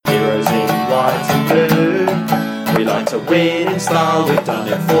to win in style, we've done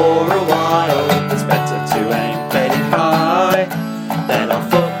it for a while. It's better to aim fading high, then our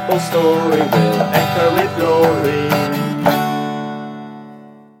football story will echo with glory.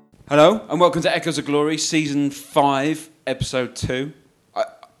 Hello, and welcome to Echoes of Glory, Season 5, Episode 2. I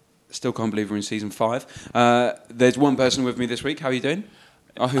still can't believe we're in Season 5. There's one person with me this week. How are you doing?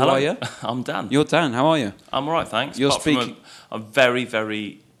 Who Hello. are you? I'm Dan. You're Dan. How are you? I'm all right, thanks. You're Apart speaking... from a very,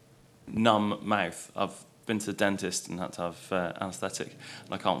 very numb mouth. I've been to the dentist and had to have anaesthetic.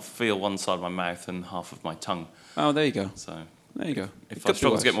 And I can't feel one side of my mouth and half of my tongue. Oh, there you go. So There you go. if I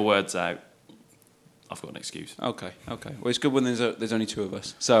struggle to get my words out, I've got an excuse. Okay. Well, it's good when there's only two of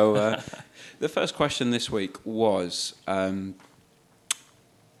us. So the first question this week was...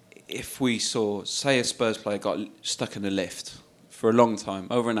 if we saw, say, a Spurs player got stuck in a lift for a long time,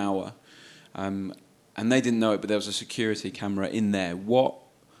 over an hour, and they didn't know it, but there was a security camera in there, what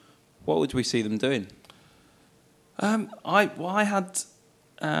would we see them doing? I had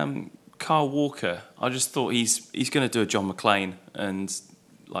Kyle Walker. I just thought he's going to do a John McClane and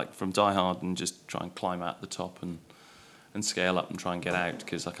like from Die Hard and just try and climb out the top and scale up and try and get out,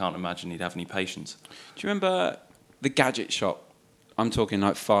 because I can't imagine he'd have any patience. Do you remember the gadget shop? I'm talking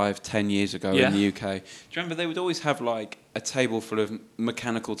like 5-10 years ago in the UK. Do you remember they would always have like a table full of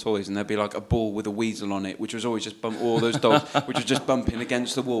mechanical toys, and there'd be like a ball with a weasel on it, which was always just all those dolls, which was just bumping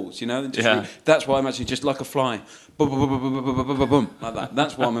against the walls, you know? And just that's what I'm imagining, just like a fly, boom, boom, boom, boom, boom, boom, boom, boom, like that.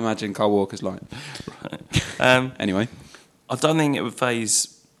 That's what I'm imagining Kyle Walker's like. Right. Anyway, I don't think it would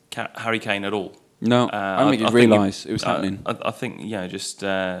faze Harry Kane at all. no, I don't think he'd realise it was happening. I think just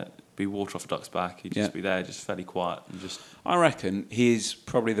be water off a duck's back. He'd just be there, just fairly quiet and just. I reckon he's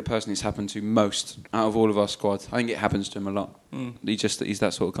probably the person it's happened to most out of all of our squad. I think it happens to him a lot. He's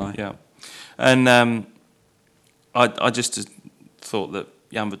that sort of guy. Yeah, and I just thought that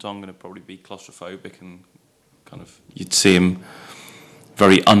Jan Vertonghen would probably be claustrophobic and kind of you'd see him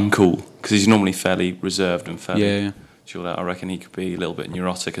very uncool because he's normally fairly reserved and fairly chilled out. I reckon he could be a little bit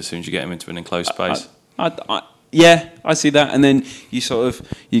neurotic as soon as you get him into an enclosed space. I see that, and then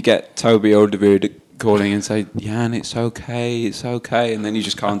you get Toby Alderweireld calling and say, Jan, it's okay, and then you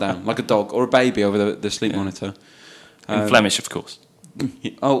just calm down, like a dog or a baby over the sleep monitor. In Flemish, of course.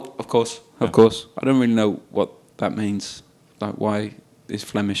 Oh, of course. I don't really know what that means. Like, why is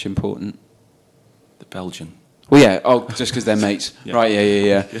Flemish important? The Belgian. Well, yeah. Oh, just because they're mates, right?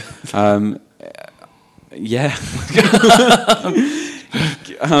 Yeah.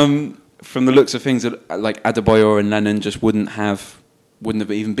 From the looks of things, like Adebayor and Lennon just wouldn't have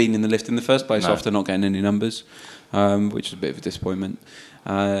even been in the lift in the first place after not getting any numbers, which is a bit of a disappointment.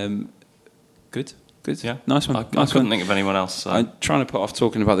 Good. Yeah, nice one. I couldn't think of anyone else. So. I'm trying to put off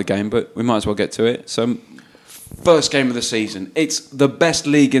talking about the game, but we might as well get to it. So, first game of the season. It's the best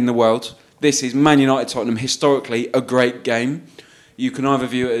league in the world. This is Man United Tottenham, historically a great game. You can either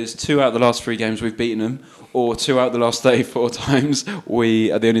view it as 2 out of the last 3 games we've beaten them, or 2 out of the last 34 times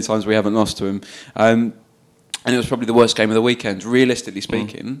we are the only times we haven't lost to them. And it was probably the worst game of the weekend, realistically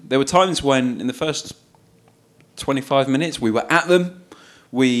speaking. There were times when, in the first 25 minutes, we were at them.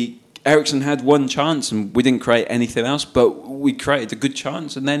 Eriksen had one chance, and we didn't create anything else, but we created a good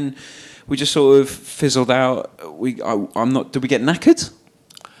chance, and then we just sort of fizzled out. Did we get knackered?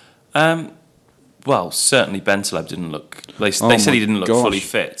 Well, certainly Bentaleb didn't look. They said he didn't look fully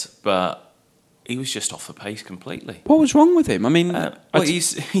fit, but he was just off the pace completely. What was wrong with him? I mean,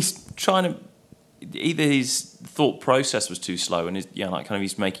 he's trying to. Either his thought process was too slow, and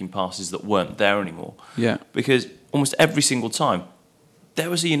he's making passes that weren't there anymore. Yeah. Because almost every single time,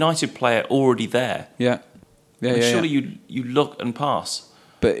 there was a United player already there. Yeah. Surely you look and pass.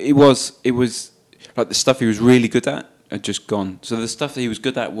 But it was like the stuff he was really good at had just gone. So the stuff that he was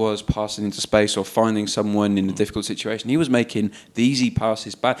good at was passing into space or finding someone in a difficult situation. He was making the easy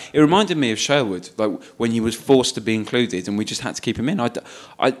passes back. It reminded me of Sherwood, like when he was forced to be included and we just had to keep him in.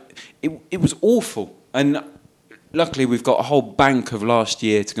 It was awful. And luckily we've got a whole bank of last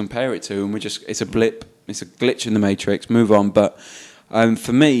year to compare it to, and it's a blip, it's a glitch in the matrix, move on. But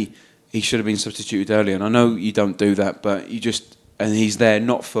for me, he should have been substituted earlier. And I know you don't do that, but and he's there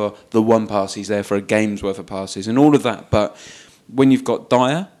not for the one pass, he's there for a game's worth of passes and all of that. But when you've got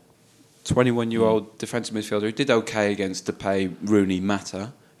Dyer, 21-year-old defensive midfielder, who did okay against Depay, Rooney,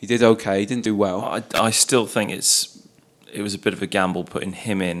 Mata. He did okay, he didn't do well. I still think it was a bit of a gamble putting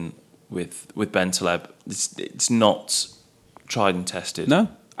him in with Bentaleb. It's not tried and tested. No.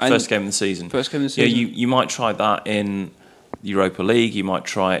 First game of the season. Yeah, you might try that in Europa League, you might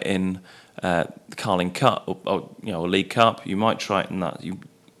try it in the Carling Cup or League Cup. You might try it in that,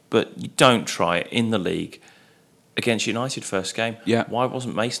 but you don't try it in the league against United first game. Yeah. Why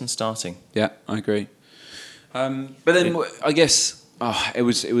wasn't Mason starting? Yeah, I agree. But then I guess it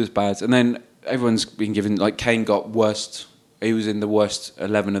was bad, and then everyone's been given like Kane got worst. He was in the worst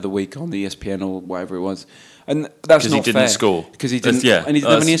 11 of the week on the ESPN or whatever it was, and that's not fair. Because he didn't score. Because he didn't. Yeah, and he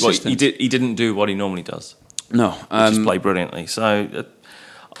didn't have any assistance. He didn't do what he normally does. No, Just play brilliantly. So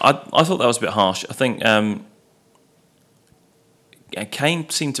I thought that was a bit harsh. I think Kane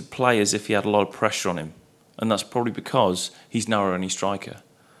seemed to play as if he had a lot of pressure on him, and that's probably because he's now our only striker.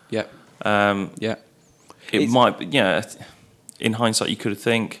 Yeah. It might be, in hindsight, you could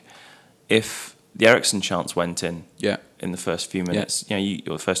think if the Eriksen chance went in in the first few minutes, or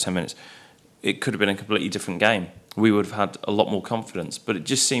the first 10 minutes, it could have been a completely different game. We would have had a lot more confidence, but it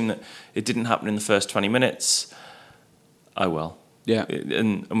just seemed that it didn't happen in the first 20 minutes. Oh well. Yeah.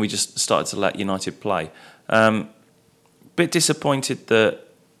 And we just started to let United play. Bit disappointed that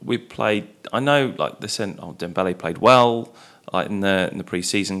we played. I know, like they said, Dembele played well, like in the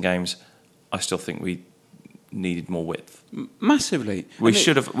pre-season games. I still think we needed more width. Massively. We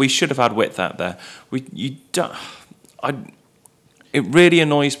should have had width out there. It really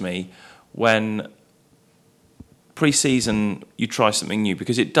annoys me when pre-season you try something new,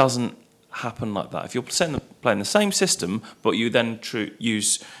 because it doesn't happen like that. If you're playing the same system, but you then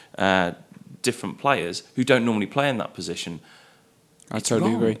use different players who don't normally play in that position, I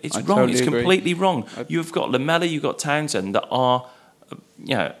totally agree. It's I wrong. totally It's agree. completely wrong. You've got Lamela, you've got Townsend that are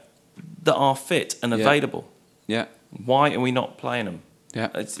fit and available. Yeah. Why are we not playing them? Yeah.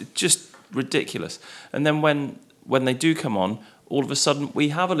 It's just ridiculous. And then when they do come on, all of a sudden we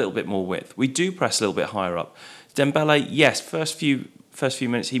have a little bit more width. We do press a little bit higher up. Dembele, yes, first few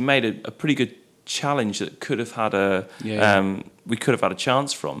minutes he made a pretty good challenge that could have had we could have had a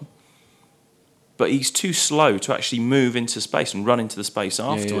chance from. But he's too slow to actually move into space and run into the space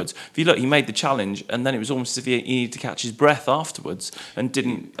afterwards. If you look, he made the challenge, and then it was almost as if he needed to catch his breath afterwards, and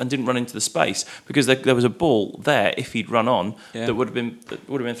didn't run into the space, because there was a ball there. If he'd run on, that would have been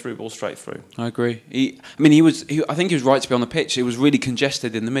through ball straight through. I agree. I think he was right to be on the pitch. It was really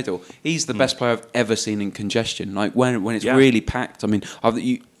congested in the middle. He's the best player I've ever seen in congestion. Like when it's really packed. I mean,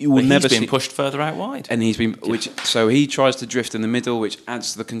 you will never see. He's been pushed further out wide, and he's been so he tries to drift in the middle, which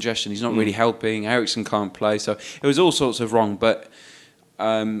adds to the congestion. He's not really helping. Eriksen can't play, so it was all sorts of wrong. But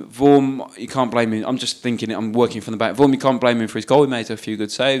Vorm, you can't blame him. I'm just thinking, I'm working from the back. Vorm, you can't blame him for his goal. He made a few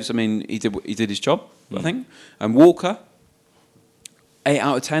good saves. I mean, he did his job, I think. And Walker, 8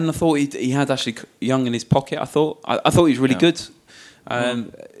 out of 10. I thought he had Ashley Young in his pocket. I thought he was really good.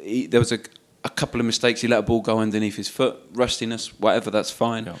 There was a couple of mistakes. He let a ball go underneath his foot, rustiness, whatever. That's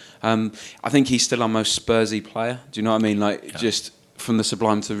fine. Yeah. I think he's still our most Spursy player. Do you know what I mean? Just from the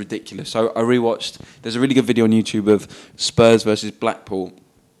sublime to the ridiculous. So I rewatched. There's a really good video on YouTube of Spurs versus Blackpool,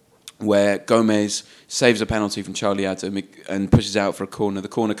 where Gomez saves a penalty from Charlie Adam and pushes out for a corner. The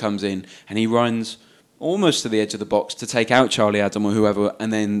corner comes in, and he runs almost to the edge of the box to take out Charlie Adam or whoever,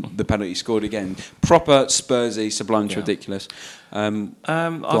 and then the penalty scored again. Proper Spursy, sublime to ridiculous. I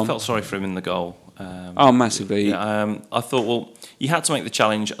felt sorry for him in the goal. Massively. Yeah, I thought, well, you had to make the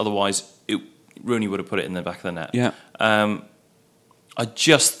challenge, otherwise Rooney would have put it in the back of the net. Yeah. I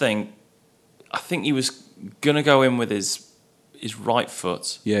think he was going to go in with his right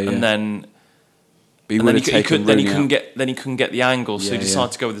foot, and then he couldn't get the angle, so he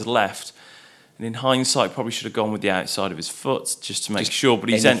decided to go with his left. And in hindsight, probably should have gone with the outside of his foot just to make sure. But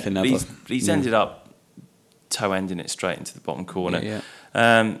he's ended up toe ending it straight into the bottom corner.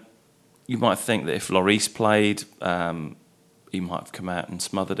 You might think that if Lloris played, he might have come out and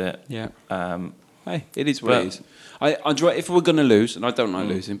smothered it. Yeah. Hey, it is what it is. If we're going to lose, and I don't like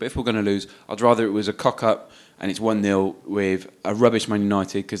losing, but if we're going to lose, I'd rather it was a cock-up and it's 1-0 with a rubbish Man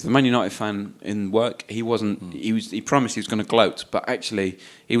United, because the Man United fan in work, he wasn't. He promised he was going to gloat, but actually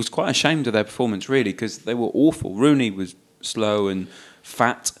he was quite ashamed of their performance, really, because they were awful. Rooney was slow and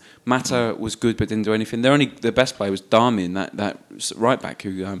fat. Mata was good but didn't do anything. The best player was Darmian, that right back,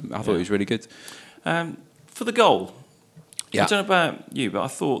 who I thought he was really good. For the goal, I don't know about you, but I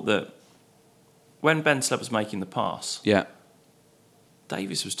thought that when Ben Sleb was making the pass,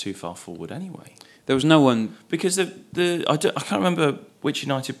 Davies was too far forward anyway. There was no one, because I can't remember which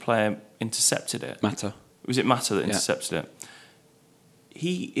United player intercepted it. Mata. Was it Mata that intercepted it?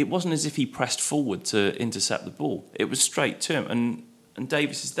 It wasn't as if he pressed forward to intercept the ball. It was straight to him, and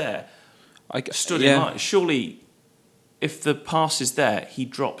Davies is there. Stood in line. Surely, if the pass is there, he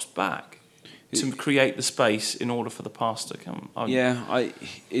drops back to create the space in order for the pass to come.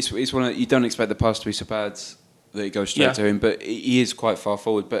 It's one of, you don't expect the pass to be so bad that it goes straight to him, but he is quite far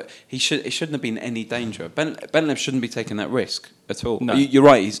forward. But it shouldn't have been any danger. Bentleb shouldn't be taking that risk at all. No. You're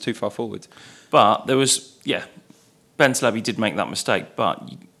right, he's too far forward. But there was, Ben Slab, he did make that mistake, but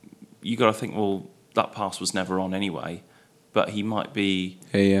you got to think, well, that pass was never on anyway. But he might be.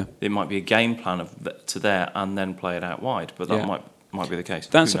 Yeah. It might be a game plan to there and then play it out wide. But that might be the case.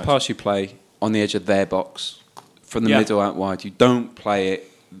 That's Who a knows? pass you play on the edge of their box, from the Yeah. middle out wide. You don't play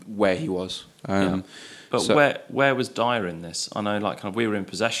it where he was. But so- where was Dyer in this? I know, like, kind of we were in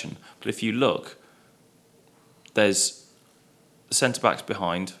possession, but if you look, there's centre backs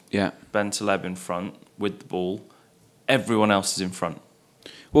behind, Yeah. Ben Taleb in front with the ball, everyone else is in front.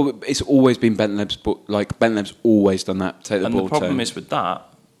 Well, it's always been Bentleb's, like Bentleb's always done that. Take the And ball. the problem turn. is with that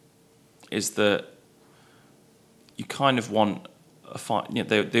is that you kind of want a five. You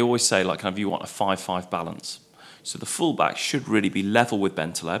know, they always say, like, kind of you want a 5-5 balance. So the fullback should really be level with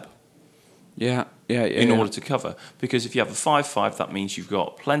Ben Taleb in order to cover. Because if you have a 5-5, that means you've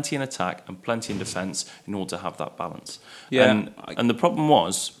got plenty in attack and plenty in defence in order to have that balance. Yeah. And the problem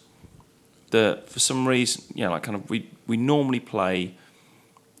was that for some reason, like kind of we normally play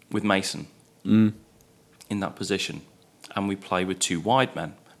with Mason in that position, and we play with 2 wide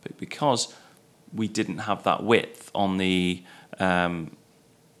men. But because we didn't have that width on the right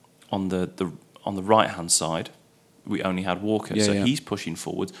hand side, we only had Walker. He's pushing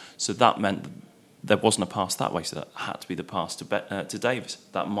forward. So that meant there wasn't a pass that way. So that had to be the pass to Davis.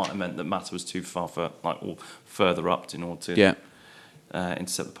 That might have meant that Mata was too far or further up in order to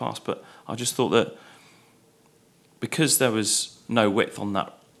intercept the pass. But I just thought that because there was no width on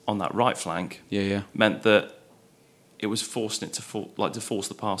that right flank, meant that it was forcing it to force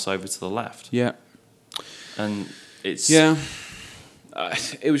the pass over to the left. Yeah. And it's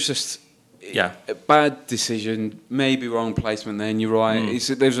it was just a bad decision, maybe wrong placement. Then you're right.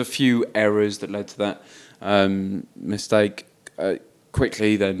 There's a few errors that led to that mistake.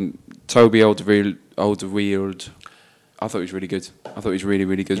 Quickly, then Toby Alderweireld. I thought he was really good. I thought he was really,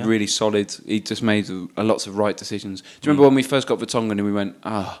 really good, really solid. He just made lots of right decisions. Do you remember when we first got Vertonghen and we went,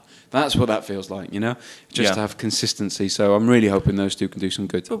 that's what that feels like, Just to have consistency. So I'm really hoping those two can do some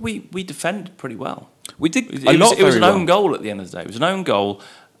good. But we defended pretty well. We did It was an well. own goal at the end of the day. It was an own goal,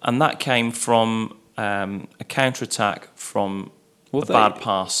 and that came from a counter-attack from a bad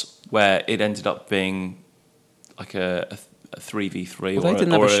pass where it ended up being like a 3v3 Well, they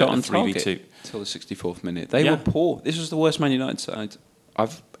didn't have a shot on 3v2. target until the 64th minute. They were poor. This was the worst Man United side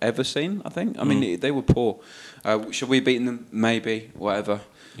I've ever seen, I think. I mean, they were poor. Should we have beaten them? Maybe. Whatever.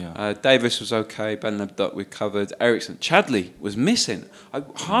 Yeah. Davis was okay. Ben Dutt we covered. Ericsson. Chadley was missing. I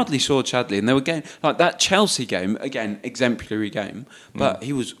hardly saw Chadley. And they were getting... Like that Chelsea game, again, exemplary game. But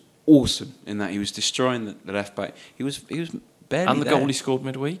he was awesome in that. He was destroying the left back. He was barely And the there. goal he scored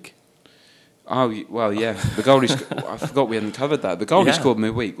midweek? Oh, well, yeah. The goal I forgot we hadn't covered that. The goal he scored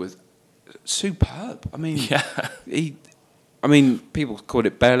midweek was superb. I mean, people called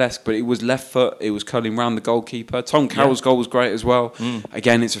it Bale-esque, but it was left foot. It was curling round the goalkeeper. Tom Carroll's goal was great as well.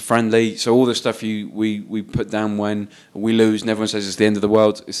 Again, it's a friendly. So all the stuff we put down when we lose and everyone says it's the end of the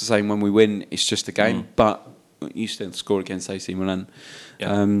world, it's the same when we win. It's just a game. But you still score against AC Milan.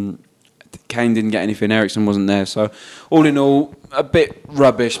 Yeah. Kane didn't get anything. Ericsson wasn't there. So all in all, a bit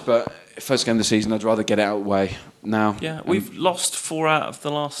rubbish, but first game of the season, I'd rather get it out of the way now. Yeah, we've lost 4 out of the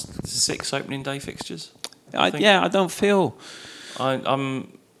last 6 opening day fixtures. I don't feel.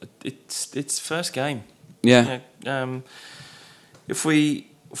 It's first game. Yeah. If we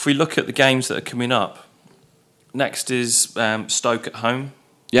look at the games that are coming up, next is Stoke at home.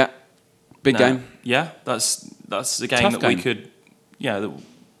 Yeah. Big game. Yeah, that's a game Tough that game. we could.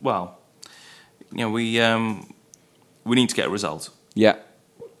 We need to get a result. Yeah.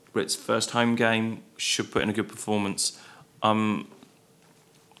 But it's first home game, should put in a good performance. I'm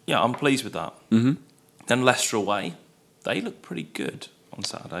pleased with that. Mm-hmm. Then Leicester away, they look pretty good on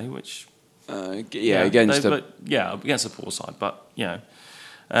Saturday, which against against the poor side, but then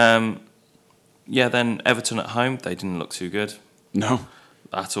Everton at home, they didn't look too good. No.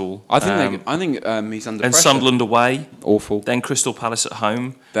 At all. I think he's under and pressure. Sunderland away, Awful. then Crystal Palace at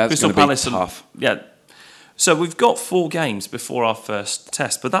home. That's Crystal going to be Palace tough. So we've got 4 games before our first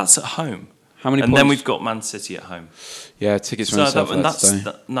test, but that's at home. How many and points? then we've got Man City at home. Yeah, tickets went So today.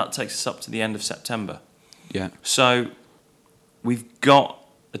 that takes us up to the end of September. Yeah. So we've got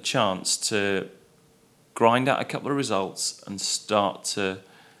a chance to grind out a couple of results and start to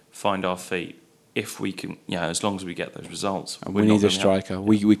find our feet if we can, as long as we get those results. And we need a striker.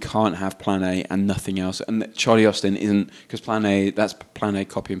 We can't have plan A and nothing else. And Charlie Austin isn't, because that's plan A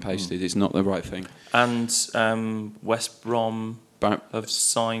copy and pasted. It's not the right thing. And West Brom have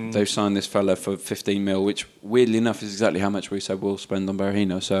signed... They've signed this fella for 15 mil, which weirdly enough is exactly how much we said we'll spend on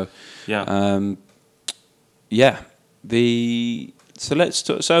Berahino. So,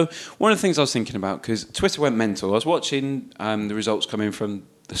 So one of the things I was thinking about, because Twitter went mental. I was watching the results coming from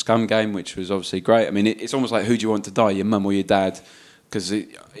the Scum game, which was obviously great. I mean, it's almost like, who do you want to die, your mum or your dad? Because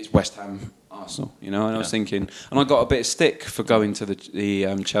it's West Ham, Arsenal, you know. And I was thinking, and I got a bit of stick for going to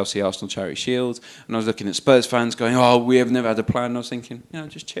the Chelsea Arsenal Charity Shield, and I was looking at Spurs fans going, "Oh, we have never had a plan." And I was thinking,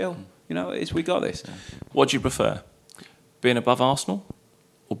 just chill. We got this. Yeah. What do you prefer, being above Arsenal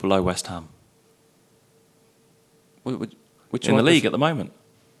or below West Ham? Which in the league at the moment?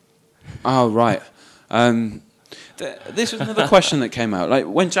 Oh, right. This was another question that came out. Like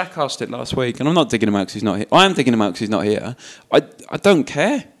when Jack asked it last week, and I'm not digging him out because he's not here. I am digging him out because he's not here. I don't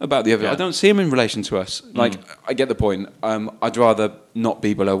care about the other. Yeah. I don't see him in relation to us. Like I get the point. I'd rather not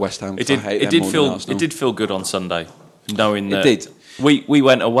be below West Ham. It did feel good on Sunday, knowing that it did. We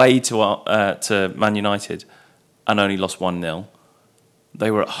went away to Man United and only lost 1-0.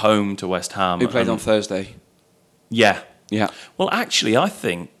 They were at home to West Ham. Who played on Thursday? Yeah. Yeah. Well, actually, I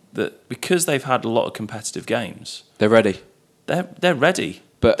think that because they've had a lot of competitive games, They're ready. They're ready.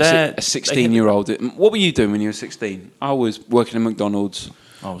 But a 16-year-old. What were you doing when you were 16? I was working at McDonald's.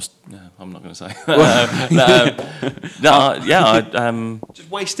 I'm not going to say. Just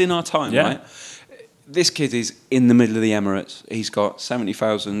wasting our time, Yeah. right? This kid is in the middle of the Emirates. He's got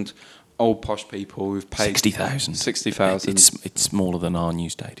 70,000 old posh people who've paid 60,000. 60,000. It's smaller than our new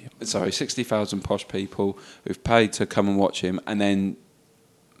stadium. Sorry, 60,000 posh people who've paid to come and watch him, and then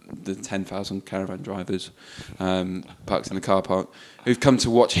the 10,000 caravan drivers parked in the car park who've come to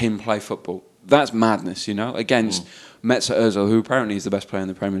watch him play football. That's madness, against Mesut Ozil, who apparently is the best player in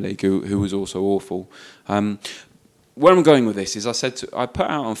the Premier League, who was also awful. Where I'm going with this is I put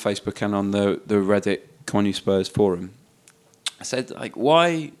out on Facebook and on the Reddit Come On You Spurs forum, I said, like,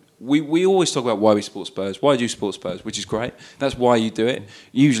 why... We always talk about why we support Spurs. Why do you support Spurs? Which is great. That's why you do it.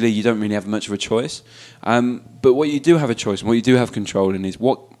 Usually you don't really have much of a choice. But what you do have a choice and what you do have control in is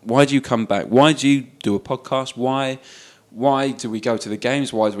why do you come back? Why do you do a podcast? Why do we go to the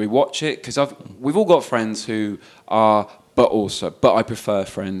games? Why do we watch it? Because we've all got friends who are... But I prefer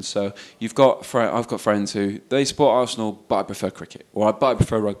friends. So I've got friends who they support Arsenal, but I prefer cricket, but I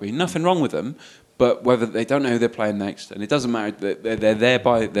prefer rugby. Nothing wrong with them, but whether they don't know who they're playing next, and it doesn't matter. They're there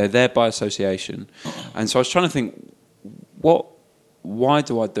by association. And so I was trying to think, why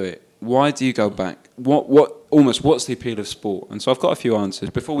do I do it? Why do you go back? What's the appeal of sport? And so I've got a few answers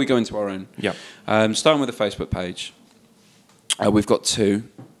before we go into our own. Yeah. Starting with the Facebook page, we've got two.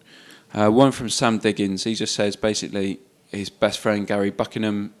 One from Sam Diggins. He just says basically, his best friend Gary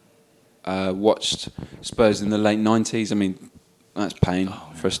Buckingham watched Spurs in the late 90s. I mean, that's pain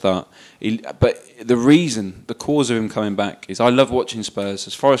for a start. But the cause of him coming back is, I love watching Spurs.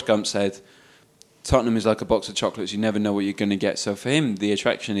 As Forrest Gump said, Tottenham is like a box of chocolates. You never know what you're going to get. So for him, the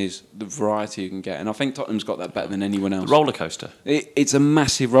attraction is the variety you can get. And I think Tottenham's got that better than anyone else. The roller coaster. It's a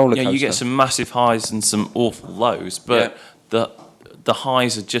massive roller coaster. Yeah, you get some massive highs and some awful lows. But the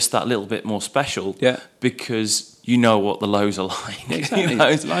highs are just that little bit more special. Yeah. Because you know what the lows are like. Yeah,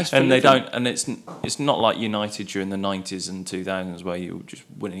 exactly. And they don't. And it's not like United during the 90s and 2000s where you were just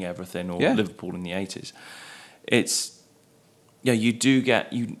winning everything, or Liverpool in the 80s. It's you do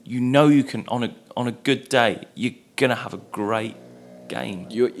get you can on a good day you're gonna have a great game.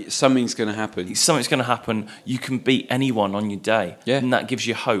 Something's gonna happen. Something's gonna happen. You can beat anyone on your day. Yeah. And that gives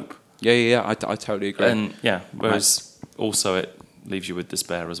you hope. Yeah. I totally agree. And whereas also it leaves you with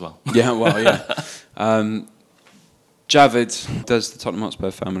despair as well. Yeah, well, yeah. Javid does the Tottenham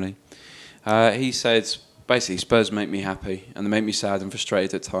Hotspur family. He said, basically, Spurs make me happy and they make me sad and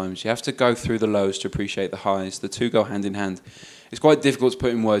frustrated at times. You have to go through the lows to appreciate the highs. The two go hand in hand. It's quite difficult to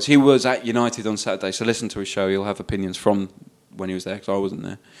put in words. He was at United on Saturday, so listen to his show. He'll have opinions from when he was there, because I wasn't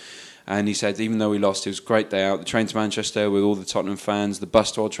there. And he said, even though we lost, it was a great day out. The train to Manchester with all the Tottenham fans, the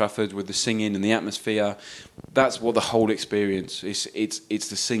bus to Old Trafford with the singing and the atmosphere. That's what the whole experience is. It's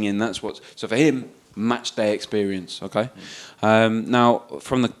the singing. That's what. So for him, match day experience. Okay. Now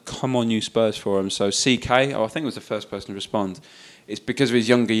from the Come On You Spurs forum. So CK, I think was the first person to respond. It's because of his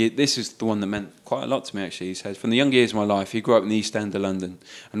younger years. This is the one that meant quite a lot to me, actually. He says, from the younger years of my life, he grew up in the East End of London,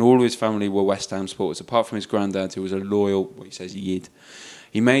 and all of his family were West Ham supporters, apart from his granddad, who was a loyal, what he says, Yid.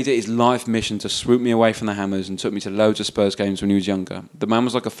 He made it his life mission to swoop me away from the Hammers and took me to loads of Spurs games when he was younger. The man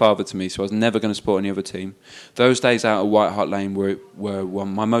was like a father to me, so I was never going to support any other team. Those days out at White Hart Lane were one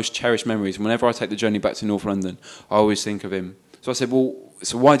of my most cherished memories. And whenever I take the journey back to North London, I always think of him. So I said, well,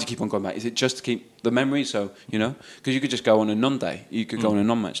 so why do you keep on going back? Is it just to keep the memories? So, because you could just go on a non-day. You could go on a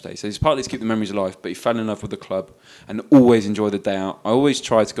non-match day. So it's partly to keep the memories alive, but he fell in love with the club and always enjoyed the day out. I always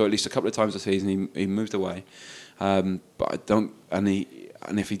tried to go at least a couple of times a season. He moved away. But I don't,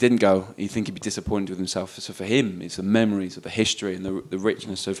 and if he didn't go, he'd think he'd be disappointed with himself. So for him, it's the memories of the history and the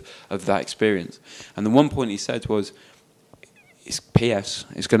richness of that experience. And the one point he said was, it's PS.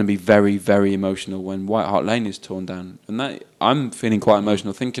 It's going to be very, very emotional when White Hart Lane is torn down, and that I'm feeling quite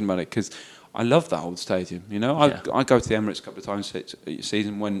emotional thinking about it because I love that old stadium. You know, I go to the Emirates a couple of times a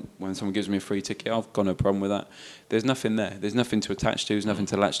season when someone gives me a free ticket. I've got no problem with that. There's nothing there. There's nothing to attach to. There's nothing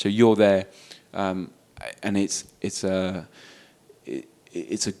to latch to. You're there, and it's a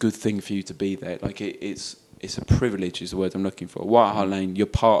good thing for you to be there. Like it's a privilege is the word I'm looking for. White Hart Lane, you're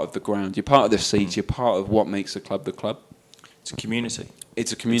part of the ground. You're part of the seats. You're part of what makes the club the club. It's a community.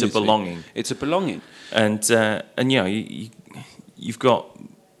 It's a community. It's a belonging. It's a belonging. And you've got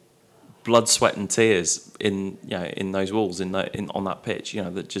blood, sweat, and tears in those walls on that pitch. You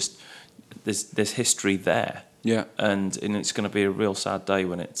know that just there's history there. Yeah. And it's going to be a real sad day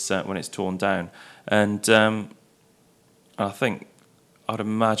when it's torn down. And I think I'd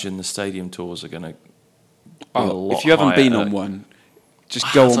imagine the stadium tours are going to. If you haven't been on one,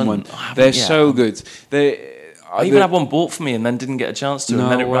 just go on one. They're so good. I even had one bought for me and then didn't get a chance to, and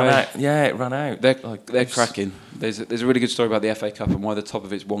then it ran out. Yeah, it ran out. They're cracking. There's a really good story about the FA Cup and why the top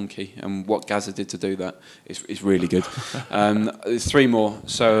of it's wonky and what Gaza did to do that. It's really good. There's 3 more.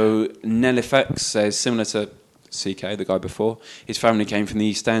 So Nelifex says, similar to CK, the guy before, his family came from the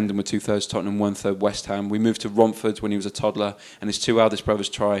East End and were 2/3 Tottenham, 1/3 West Ham. We moved to Romford when he was a toddler, and his 2 eldest brothers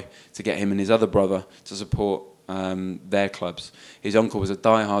try to get him and his other brother to support their clubs. His uncle was a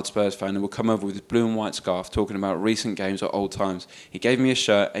die-hard Spurs fan and would come over with his blue and white scarf talking about recent games or old times. He gave me a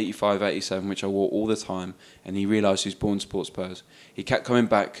shirt, 85-87, which I wore all the time, and he realised he was born to support Spurs. He kept coming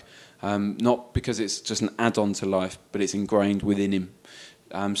back, not because it's just an add-on to life, but it's ingrained within him.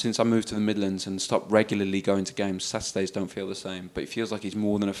 Since I moved to the Midlands and stopped regularly going to games, Saturdays don't feel the same, but it feels like he's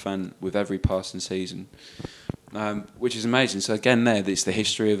more than a fan with every passing season, which is amazing. So again it's the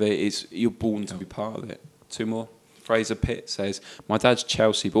history of it. You're born to be part of it. 2 more. Fraser Pitt says, my dad's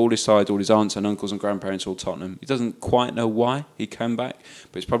Chelsea, but all his side, all his aunts and uncles and grandparents all Tottenham. He doesn't quite know why he came back,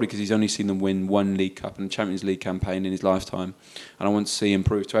 but it's probably because he's only seen them win 1 League Cup and Champions League campaign in his lifetime. And I want to see him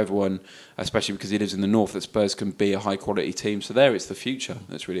prove to everyone, especially because he lives in the north, that Spurs can be a high-quality team. So it's the future.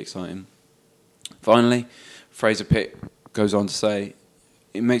 That's really exciting. Finally, Fraser Pitt goes on to say,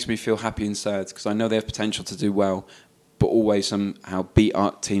 it makes me feel happy and sad because I know they have potential to do well, but always somehow beat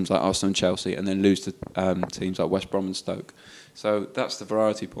up teams like Arsenal and Chelsea and then lose to teams like West Brom and Stoke. So that's the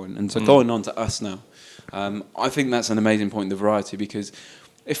variety point. And so going on to us now, I think that's an amazing point, the variety, because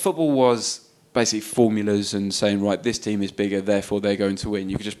if football was basically formulas and saying, right, this team is bigger, therefore they're going to win,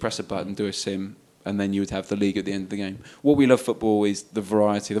 you could just press a button, do a sim, and then you would have the league at the end of the game. What we love football is the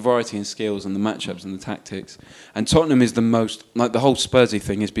variety in skills and the matchups and the tactics. And Tottenham is the most, like the whole Spursy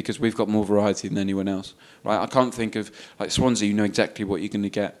thing is because we've got more variety than anyone else, right? I can't think of, like Swansea, you know exactly what you're going to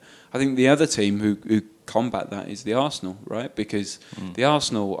get. I think the other team who combat that is the Arsenal, right? Because the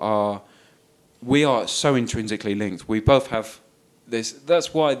Arsenal we are so intrinsically linked. We both have this,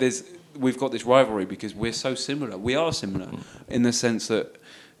 that's why we've got this rivalry, because we're so similar. We are similar in the sense that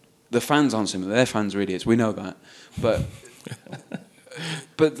the fans aren't similar. Their fans are idiots. We know that, but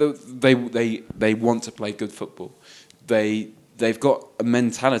they want to play good football. They've got a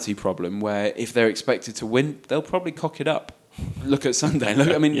mentality problem where if they're expected to win, they'll probably cock it up. Look at Sunday.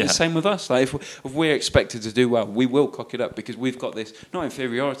 The same with us. Like if we're expected to do well, we will cock it up because we've got this not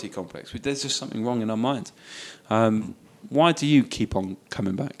inferiority complex. There's just something wrong in our minds. Why do you keep on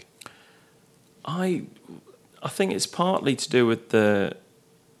coming back? I think it's partly to do with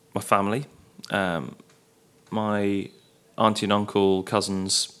my family. My auntie and uncle,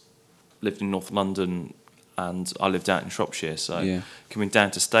 cousins lived in North London and I lived out in Shropshire, so coming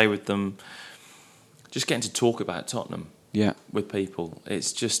down to stay with them, just getting to talk about Tottenham with people.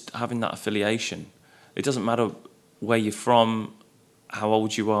 It's just having that affiliation. It doesn't matter where you're from, how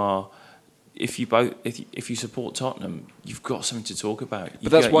old you are. If you support Tottenham, you've got something to talk about.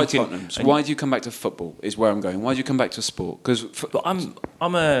 But that's why Tottenham. So why do you come back to football? Is where I'm going. Why do you come back to sport? But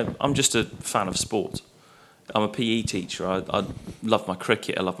I'm just a fan of sport. I'm a PE teacher. I love my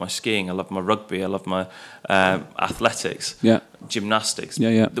cricket. I love my skiing. I love my rugby. I love my athletics. Gymnastics.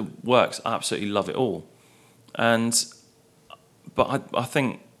 The works. I absolutely love it all. But I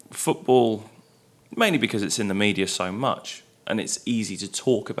think football, mainly because it's in the media so much. And it's easy to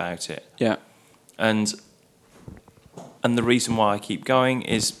talk about it. And the reason why I keep going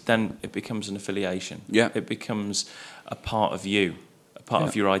is then it becomes an affiliation. It becomes a part of you, a part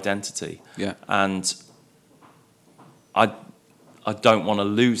of your identity. And I don't want to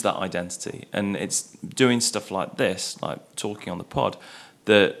lose that identity. And it's doing stuff like this, like talking on the pod,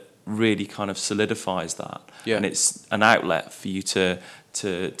 that really kind of solidifies that. And it's an outlet for you to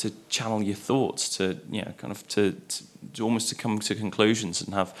channel your thoughts, to almost to come to conclusions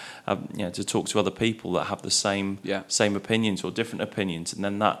and have to talk to other people that have the same opinions or different opinions, and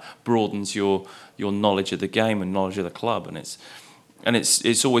then that broadens your knowledge of the game and knowledge of the club, and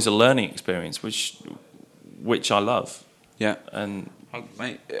it's always a learning experience, which I love. Yeah, and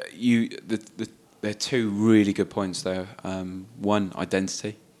mate, there are two really good points there. One,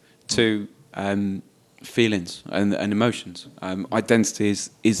 identity. Two, feelings and emotions. Identity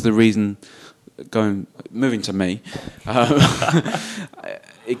is the reason. Moving to me,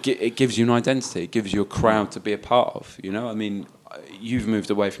 it gives you an identity. It gives you a crowd to be a part of. You know, I mean, you've moved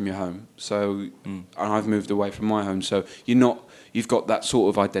away from your home, and I've moved away from my home. So you've got that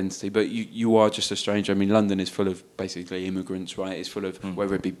sort of identity, but you are just a stranger. I mean, London is full of basically immigrants, right? It's full of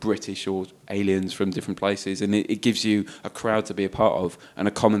whether it be British or aliens from different places, and it gives you a crowd to be a part of, and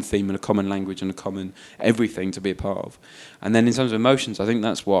a common theme and a common language and a common everything to be a part of. And then in terms of emotions, I think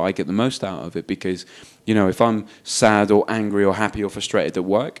that's what I get the most out of it, because, you know, if I'm sad or angry or happy or frustrated at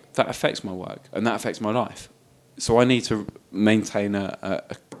work, that affects my work and that affects my life. So I need to maintain a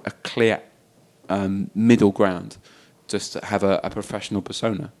clear middle ground, just to have a professional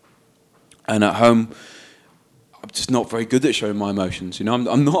persona. And at home, I'm just not very good at showing my emotions. You know,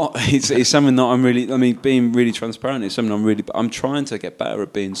 I'm not. It's something that I'm really. I mean, being really transparent is something I'm trying to get better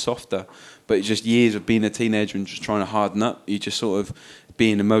at, being softer. But it's just years of being a teenager and just trying to harden up. You just sort of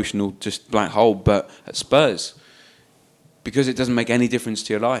being emotional, just black hole. But at Spurs, because it doesn't make any difference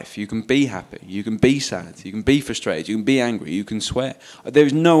to your life, you can be happy, you can be sad, you can be frustrated, you can be angry, you can swear. There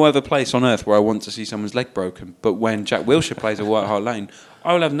is no other place on earth where I want to see someone's leg broken. But when Jack Wilshere plays at White Hart Lane,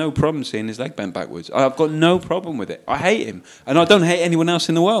 I will have no problem seeing his leg bent backwards. I've got no problem with it. I hate him, and I don't hate anyone else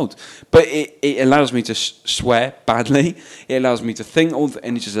in the world. But it allows me to swear badly. It allows me to think,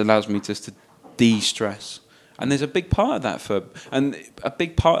 and it just allows me just to de-stress. And there's a big part of that and a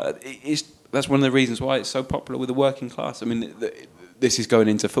big part is. That's one of the reasons why it's so popular with the working class. I mean, this is going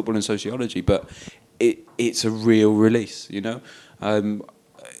into football and sociology, but it's a real release, you know.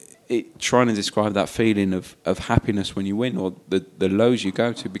 Trying to describe that feeling of happiness when you win, or the lows you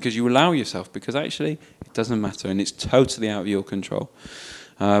go to, because you allow yourself, because actually it doesn't matter and it's totally out of your control.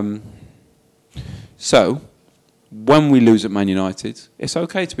 So, when we lose at Man United, it's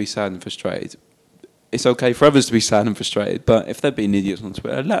okay to be sad and frustrated. It's okay for others to be sad and frustrated, but if they're being idiots on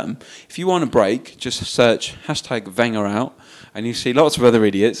Twitter, let them. If you want a break, just search #Wenger out, and you see lots of other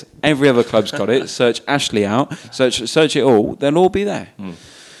idiots. Every other club's got it. Search Ashley out. Search it all. They'll all be there.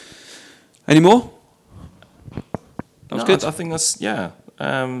 Any more? That was good. I think that's I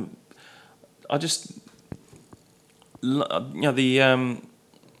just the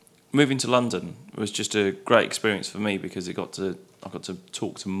moving to London was just a great experience for me, because I got to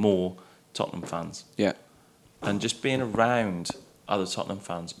talk to more Tottenham fans. Yeah. And just being around other Tottenham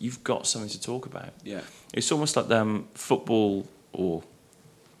fans, you've got something to talk about. Yeah. It's almost like football, or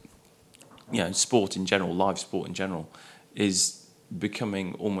sport in general, live sport in general, is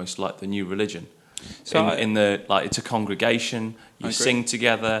becoming almost like the new religion. So it's a congregation, you sing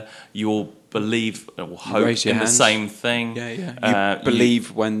together, you all believe or hope in the same thing. Yeah. You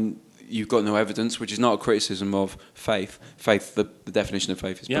believe when you've got no evidence, which is not a criticism of faith. Faith, the definition of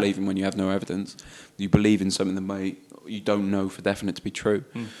faith is believing when you have no evidence. You believe in something that you don't know for definite to be true.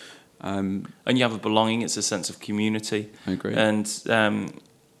 And you have a belonging. It's a sense of community. I agree. And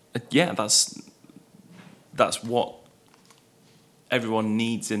that's what everyone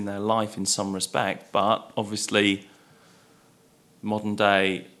needs in their life in some respect. But obviously, modern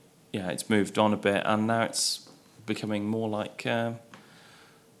day, it's moved on a bit, and now it's becoming more like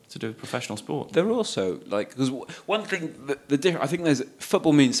to do with professional sport. They're also because one thing, I think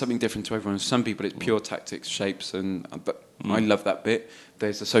football means something different to everyone. Some people it's pure tactics, shapes, but I love that bit.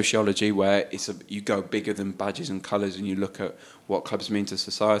 There's a sociology where you go bigger than badges and colours, and you look at what clubs mean to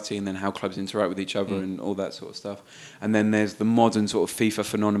society, and then how clubs interact with each other and all that sort of stuff. And then there's the modern sort of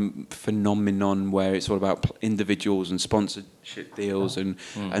FIFA phenomenon where it's all about individuals and sponsorship deals and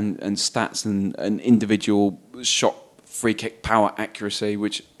stats and individual shot, free kick power accuracy,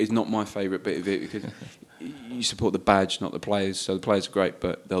 which is not my favourite bit of it, because you support the badge, not the players. So the players are great,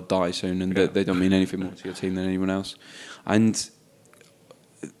 but they'll die soon, and they don't mean anything more to your team than anyone else. And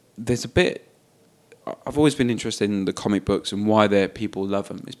there's a bit. I've always been interested in the comic books and why people love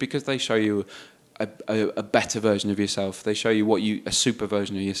them. It's because they show you a better version of yourself. They show you a super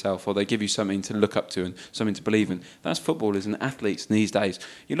version of yourself, or they give you something to look up to and something to believe in. That's footballers and athletes these days.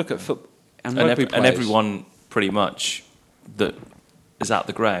 You look at football and everyone pretty much that is at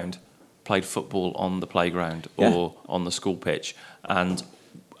the ground played football on the playground or on the school pitch, and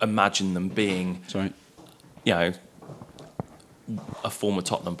imagine them being a former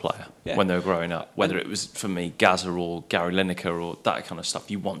Tottenham player Yeah. when they were growing up. Whether it was, for me, Gazza or Gary Lineker or that kind of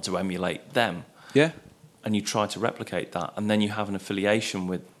stuff, you want to emulate them. Yeah. And you try to replicate that, and then you have an affiliation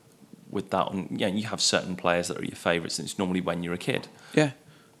with that. And you have certain players that are your favourites, and it's normally when you're a kid. Yeah.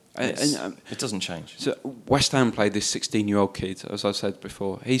 It doesn't change. So West Ham played this 16-year-old kid, as I said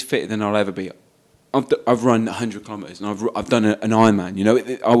before. He's fitter than I'll ever be. I've run 100 kilometres and I've done an Ironman. You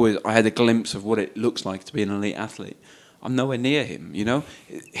know, I had a glimpse of what it looks like to be an elite athlete. I'm nowhere near him. You know,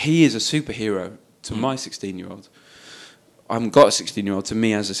 he is a superhero to my 16-year-old. I haven't got a 16-year-old to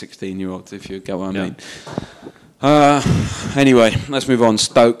me as a 16-year-old, if you get what I mean. Anyway, let's move on.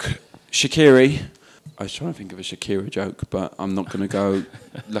 Stoke, Shaqiri. I was trying to think of a Shakira joke, but I'm not going to go.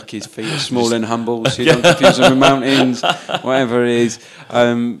 Lucky's feet are small and humble, so you don't confuse them with mountains, whatever it is.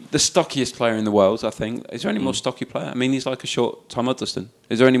 The stockiest player in the world, I think. Is there any more stocky player? I mean, he's like a short Tom Huddleston.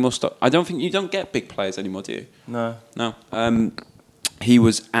 Is there any more stock? I don't think you don't get big players anymore, do you? No. He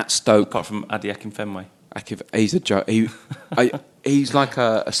was at Stoke. Apart from Adi Akinfenwa. He's a joke. He's like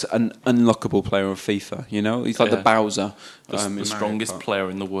an unlockable player of FIFA, you know? He's like the Bowser. The strongest player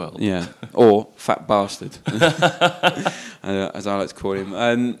in the world. Yeah. Or fat bastard, as I like to call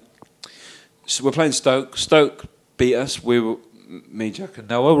him. So we're playing Stoke. Stoke beat us. Me, Jack and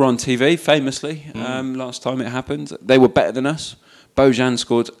Noah were on TV, famously, last time it happened. They were better than us. Bojan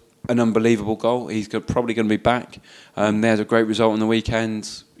scored an unbelievable goal. He's probably going to be back. They had a great result on the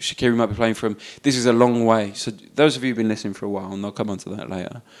weekend. Shaqiri might be playing for him. This is a long way. So those of you who've been listening for a while, and I'll come on to that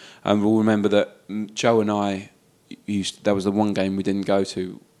later, will remember that Joe and I that was the one game we didn't go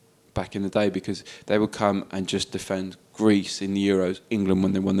to back in the day because they would come and just defend Greece in the Euros, England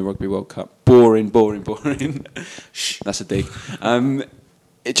when they won the Rugby World Cup. Boring. Shh, that's a dig.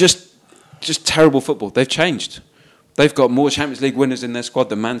 It just terrible football. They've changed. They've got more Champions League winners in their squad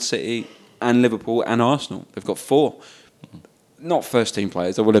than Man City and Liverpool and Arsenal. They've got 4. Not first team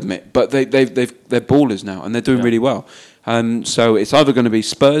players, I will admit, but they're ballers now and they're doing really well. So it's either going to be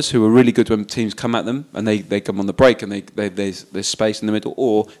Spurs, who are really good when teams come at them and they come on the break and there's space in the middle,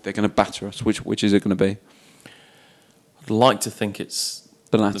 or they're going to batter us. Which is it going to be? I'd like to think it's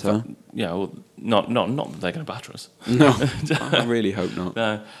the latter. Well, not that they're going to batter us. No, I really hope not.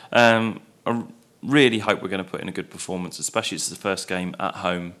 No, I really hope we're going to put in a good performance, especially it's the first game at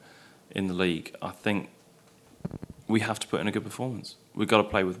home in the league. I think we have to put in a good performance. We've got to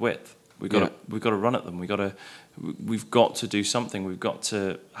play with width. We've got to run at them. We've got to do something. We've got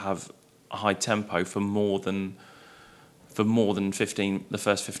to have a high tempo for more than 15 the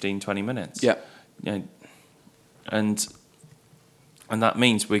first 15 20 minutes. Yeah. And that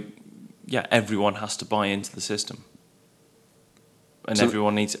means everyone has to buy into the system. And so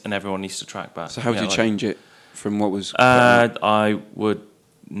everyone needs to track back. So how would you change it from what was? I would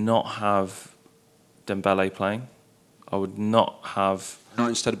not have Dembele playing. I would not have. Not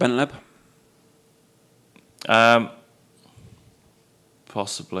instead of Bentaleb?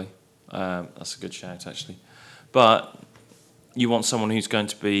 Possibly. That's a good shout, actually. But you want someone who's going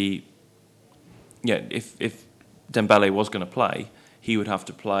to be. If Dembele was going to play, he would have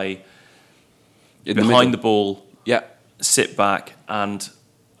to play behind the ball. Yeah. Sit back and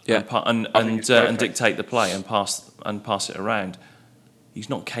dictate the play and pass it around. He's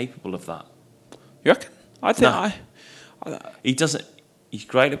not capable of that. You reckon? I think he doesn't. He's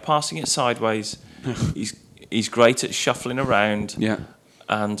great at passing it sideways. he's great at shuffling around. Yeah.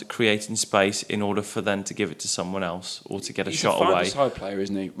 And creating space in order for them to give it to someone else or to get a shot away. He's a five-a-side player,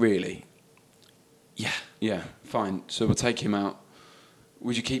 isn't he? Really? Yeah. Yeah. Fine. So we'll take him out.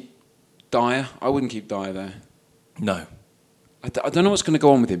 Would you keep Dyer? I wouldn't keep Dyer there. No. I don't know what's going to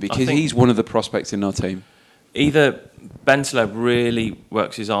go on with him because he's one of the prospects in our team. Either Bentaleb really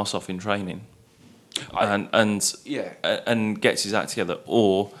works his arse off in training and gets his act together,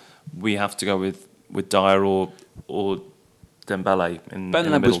 or we have to go with Dyer or Dembele in the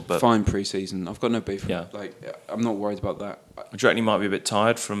middle. Bentaleb was fine pre-season. I've got no beef. Yeah. I'm not worried about that. Do you reckon he might be a bit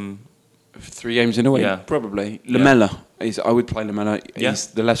tired from 3 games in a week? Yeah. Probably. Yeah. Lamella. I would play Lamella. He's Yeah.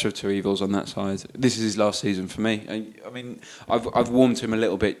 the lesser of two evils on that side. This is his last season for me. I mean, I've warmed to him a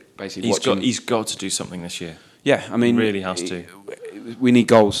little bit, basically. He's got to do something this year. Yeah, I mean, he really has to. We need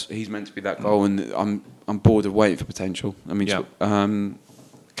goals. He's meant to be that goal, and I'm bored of waiting for potential. I mean,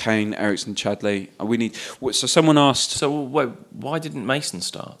 Kane, Ericsson, Chadley. We need. So someone asked. So why didn't Mason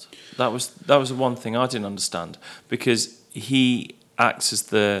start? That was the one thing I didn't understand, because he acts as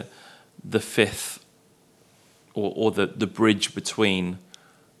the fifth or the bridge between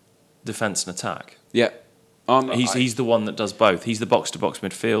defence and attack. Yeah. He's the one that does both. He's the box-to-box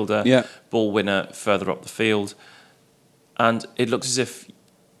midfielder, ball winner further up the field. And it looks as if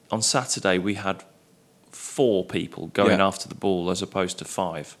on Saturday we had 4 people going Yeah. after the ball as opposed to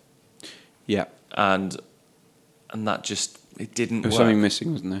 5, Yeah. and that just it didn't There was work. something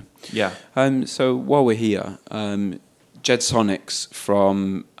missing, wasn't there? Yeah, So while we're here, Jed Sonics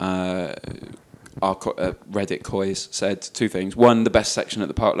from our Reddit Coys said 2 things. One, the best section at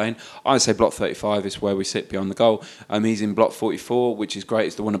the Park Lane. I say block 35 is where we sit behind the goal. He's in block 44, which is great.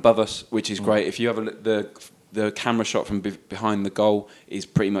 It's the one above us, which is great. If you have a look, the camera shot from behind the goal is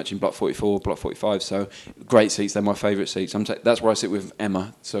pretty much in block 44, block 45. So great seats. They're my favourite seats. That's where I sit with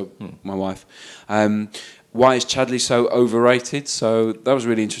Emma, so my wife. Why is Chadley so overrated? So that was a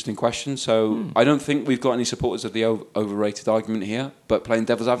really interesting question. So I don't think we've got any supporters of the overrated argument here, but playing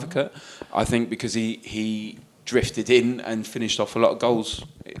devil's advocate, I think because he drifted in and finished off a lot of goals,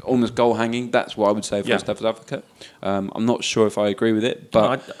 almost goal hanging. That's what I would say if I was devil's advocate. I'm not sure if I agree with it,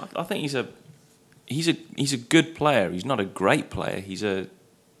 but no, I think he's a good player. He's not a great player. He's a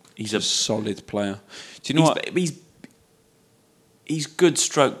solid player. Do you know what? He's good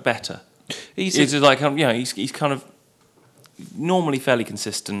stroke better. He's kind of normally fairly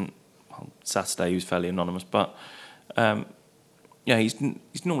consistent. Well, Saturday he was fairly anonymous, but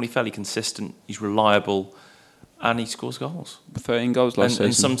he's normally fairly consistent. He's reliable, and he scores goals. 13 goals last season.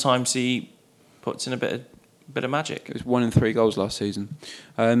 And sometimes he puts in a bit of magic. It was 1 in 3 goals last season.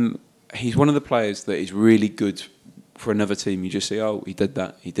 He's one of the players that is really good for another team. You just say, oh, he did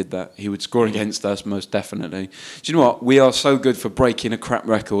that. He would score against us, most definitely. Do you know what? We are so good for breaking a crap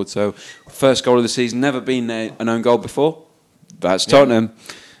record. So, first goal of the season, never been an own goal before. That's Tottenham.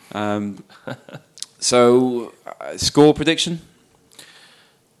 Score prediction?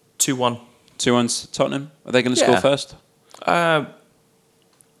 2-1. 2-1 Tottenham. Are they going to score first?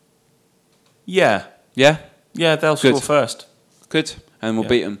 Yeah. Yeah? Yeah, they'll score first. Good. And we'll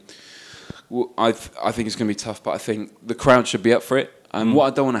beat them. Well, I think it's going to be tough, but I think the crowd should be up for it. And what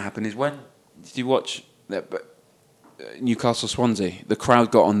I don't want to happen is did you watch Newcastle Swansea? The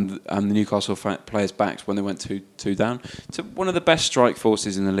crowd got on the Newcastle players' backs when they went 2 down. It's one of the best strike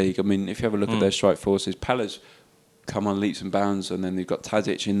forces in the league. I mean, if you have a look at their strike forces, Palace come on leaps and bounds, and then they've got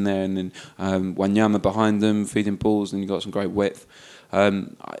Tadic in there, and then Wanyama behind them feeding balls, and you've got some great width.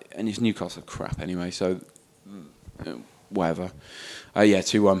 And it's Newcastle crap anyway, so whatever.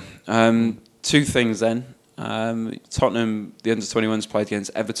 2-1. 2 things then. Tottenham, the under-21s played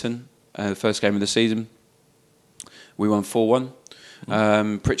against Everton, the first game of the season. We won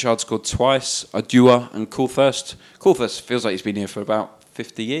 4-1. Pritchard scored twice. Adua and Coulthurst. Coulthurst feels like he's been here for about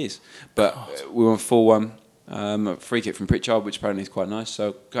 50 years. But we won 4-1. Free kick from Pritchard, which apparently is quite nice.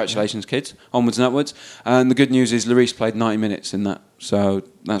 So congratulations, kids. Onwards and upwards. And the good news is Lloris played 90 minutes in that. So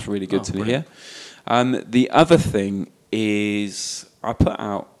that's really good to hear. The other thing is I put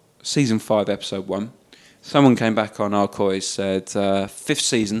out Season 5, Episode 1. Someone came back on our coys, said, 5th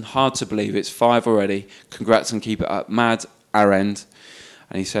season, hard to believe, it's 5 already. Congrats and keep it up. Mad, our end.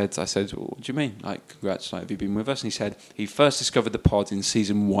 And I said, well, what do you mean? Like, congrats, like, have you been with us? And he said, he first discovered the pod in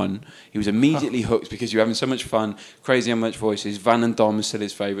Season 1. He was immediately hooked because you're having so much fun, crazy how much voices. Van and Dom is still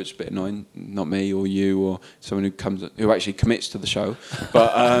his favourite, it's a bit annoying. Not me or you or someone who actually commits to the show.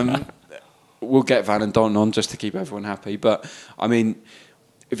 But we'll get Van and Don on just to keep everyone happy. But, I mean,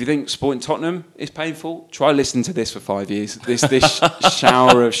 if you think supporting Tottenham is painful, try listening to this for 5 years. This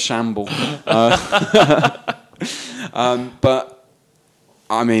shower of shamble. But,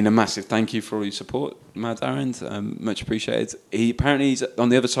 I mean, a massive thank you for all your support, Mad Darren. Much appreciated. Apparently he's on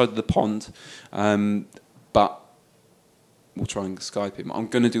the other side of the pond, but we'll try and Skype him. I'm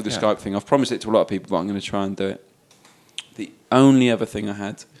going to do the Skype thing. I've promised it to a lot of people, but I'm going to try and do it. The only other thing I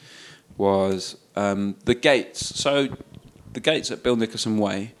had was the gates. So the gates at Bill Nicholson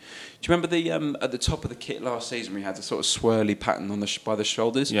Way. Do you remember the at the top of the kit last season we had a sort of swirly pattern on by the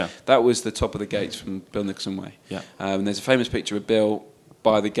shoulders? Yeah. That was the top of the gates from Bill Nicholson Way. Yeah. And there's a famous picture of Bill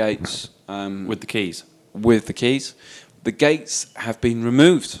by the gates. With the keys. With the keys. The gates have been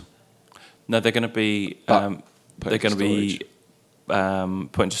removed. No, they're going to be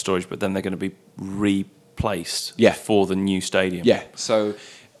put into storage, but then they're going to be replaced for the new stadium. Yeah. So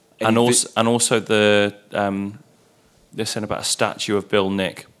and also the they're saying about a statue of Bill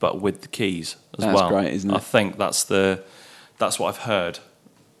Nick, but with the keys as well. That's great, isn't it? I think that's what I've heard.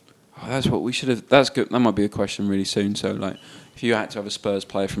 Oh, that's what we should have. That's good. That might be a question really soon. So, like, if you had to have a Spurs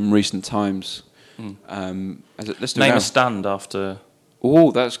player from recent times, let's do name a stand after.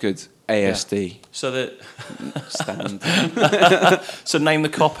 Oh, that's good. ASD. Yeah. So that stand. So name the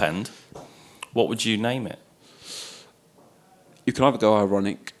cop end. What would you name it? You can either go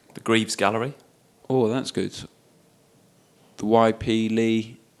ironic. The Greaves Gallery. Oh, that's good. The YP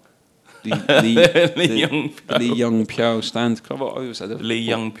Lee. Lee Young Lee Young Pyo stand. Lee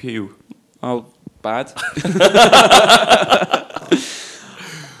Young Pew. I'll bad.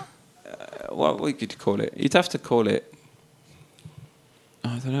 What could you call it? You'd have to call it,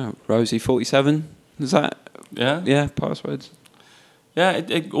 I don't know, Rosie 47? Is that? Yeah? Yeah, passwords. Yeah,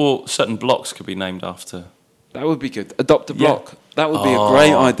 or certain blocks could be named after. That would be good. Adopt a Yeah. block. That would be a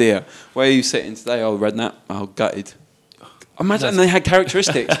great idea. Where are you sitting today? Oh, Redknapp. Oh, gutted. Imagine they had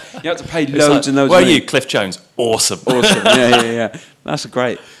characteristics. You have to pay loads and loads Where of are money. you, Cliff Jones? Awesome. Awesome. Yeah. That's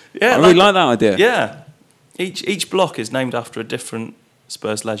great. Yeah, I really like that idea. Yeah. Each block is named after a different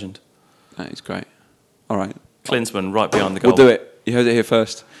Spurs legend. That is great. All right. Klinsmann right behind the goal. We'll do it. You heard it here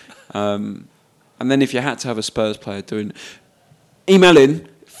first. And then if you had to have a Spurs player doing... Email in.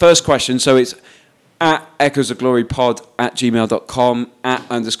 First question. So it's at echoesofglorypod@gmail.com,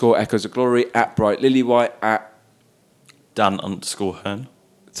 @_echoesofglory, @brightlilywhite, Dan_Hearn.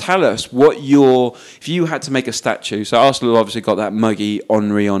 Tell us what if you had to make a statue. So Arsenal obviously got that muggy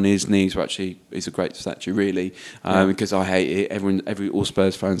Henry on his knees, which actually is a great statue, really, because I hate it. All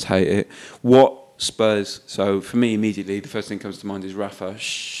Spurs fans hate it. What Spurs? So for me, immediately the first thing that comes to mind is Rafa.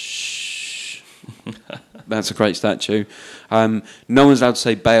 Shh. That's a great statue. No one's allowed to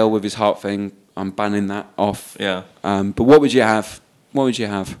say Bale with his heart thing. I'm banning that off. Yeah. But what would you have? What would you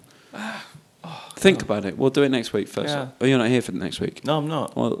have? Think about it. We'll do it next week first. Yeah. Oh, you're not here for the next week? No, I'm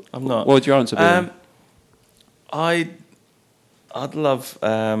not. Well, I'm not. What would your answer be? I'd love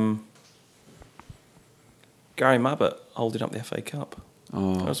Gary Mabbott holding up the FA Cup.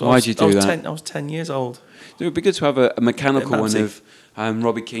 Oh, why'd you do that? I was 10 years old. It would be good to have a mechanical one Mamsie. of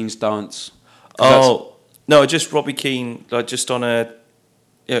Robbie Keane's dance. Oh, no, just Robbie Keane, like just on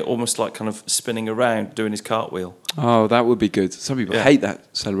almost like kind of spinning around, doing his cartwheel. Oh, that would be good. Some people hate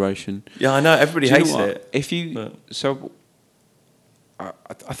that celebration. Yeah, I know, everybody Do you hates know what? it.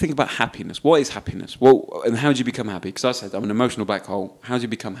 I think about happiness. What is happiness? Well, and how do you become happy? Because I said I'm an emotional black hole. How do you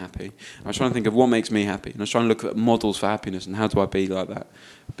become happy? I was trying to think of what makes me happy, and I was trying to look at models for happiness and how do I be like that,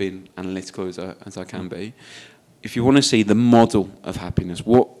 being analytical as I can be. If you want to see the model of happiness,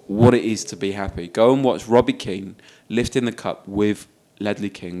 what it is to be happy, go and watch Robbie Keane lifting the cup with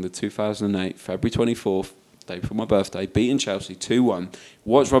Ledley King, the 2008 February 24th day before my birthday, beating Chelsea 2-1.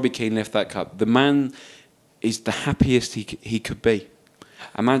 Watch Robbie Keane lift that cup. The man is the happiest he could be.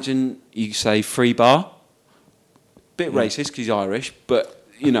 Imagine you say free bar, bit racist because he's Irish, but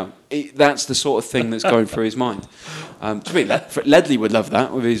that's the sort of thing that's going through his mind. Ledley would love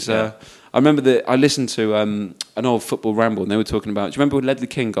that with his. I remember that I listened to an old football ramble, and they were talking about. Do you remember when Ledley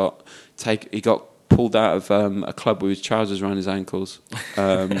King got pulled out of a club with his trousers around his ankles,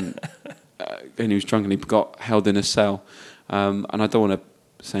 and he was drunk and he got held in a cell. And I don't want to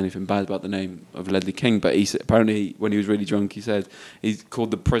say anything bad about the name of Ledley King, but apparently when he was really drunk, he called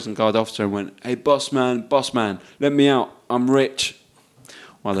the prison guard officer and went, "Hey, boss man, let me out. I'm rich."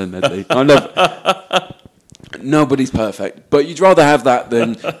 Well then, Ledley, I love. Nobody's perfect, but you'd rather have that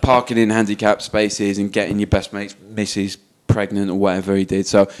than parking in handicapped spaces and getting your best mate's missus pregnant or whatever he did.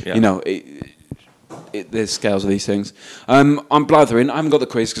 So there's scales of these things. I'm blathering. I haven't got the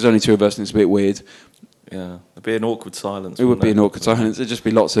quiz because only two of us, and it's a bit weird. Yeah, it'd be an awkward silence. It would be an awkward silence. It'd just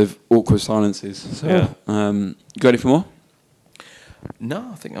be lots of awkward silences. So, you got anything more? No,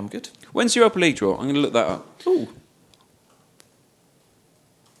 I think I'm good. When's the Europa League draw? I'm going to look that up. Ooh.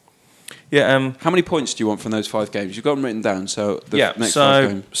 Yeah. How many points do you want from those 5 games? You've got them written down. So next 5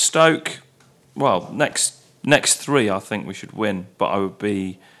 games. Stoke. Well, next 3, I think we should win. But I would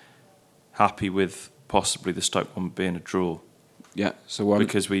be happy with possibly the Stoke one being a draw. Yeah. So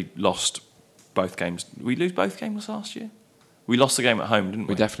because we lost both games. Did we lose both games last year? We lost the game at home, didn't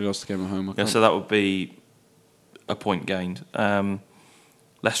we? We definitely lost the game at home. Yeah, so that would be a point gained.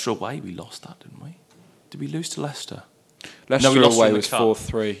 Leicester away, we lost that, didn't we? Did we lose to Leicester? Leicester we lost away in the was cup.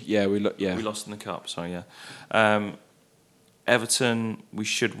 4-3. Yeah, we lost in the cup. So yeah. Everton, we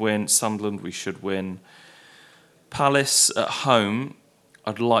should win. Sunderland, we should win. Palace at home,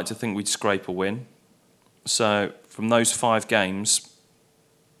 I'd like to think we'd scrape a win. So from those 5 games,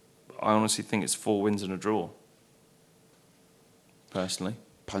 I honestly think it's 4 wins and a draw. Personally,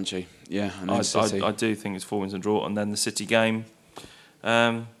 punchy. Yeah, and I do think it's 4 wins and a draw, and then the City game,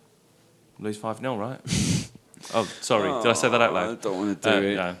 lose 5-0, right? Oh, sorry, did I say that out loud? I don't want to do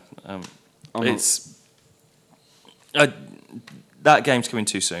it. No, that game's coming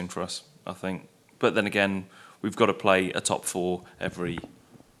too soon for us, I think. But then again, we've got to play a top 4 every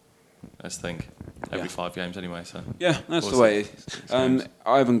 5 games anyway. So yeah, that's the way it is.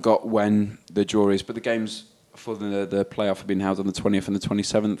 I haven't got when the draw is, but the games for the playoff have been held on the 20th and the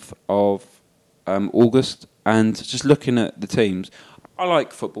 27th of August. And just looking at the teams, I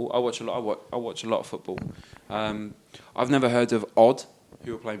like football. I watch a lot of football. I've never heard of Odd.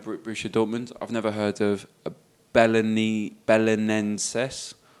 who are playing Borussia Dortmund. I've never heard of Belenenses,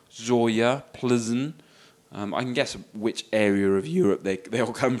 Zoya, Plzen. I can guess which area of Europe they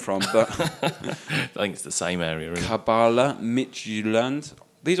all come from, but I think it's the same area. Really. Kabbalah, Midtjylland.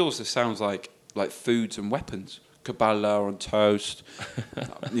 These also sounds like foods and weapons. Kabbalah on toast.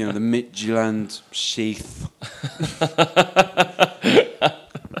 The Midtjylland sheath.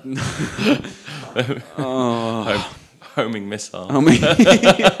 Homing missile.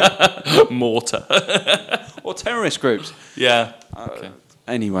 Mortar. Or terrorist groups. Yeah. Okay.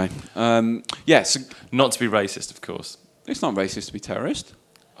 Anyway, so not to be racist, of course. It's not racist to be terrorist.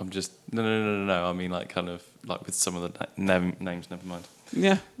 I'm just no. I mean, kind of with some of the names. Never mind.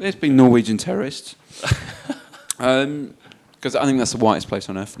 Yeah, there's been Norwegian terrorists. Because I think that's the whitest place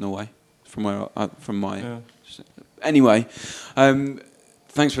on earth, Norway. From my. Yeah. Anyway,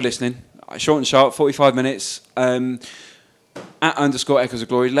 thanks for listening. Short and sharp, 45 minutes. @_Echoes of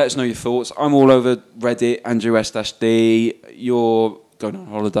Glory. Let us know your thoughts. I'm all over Reddit. Andrew S-D. You're going on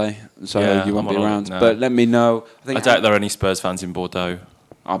holiday, so you won't be around. No. But let me know. I doubt there are any Spurs fans in Bordeaux.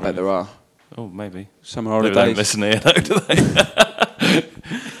 I bet there are. Oh, maybe. Summer holidays. They don't listen here, do they?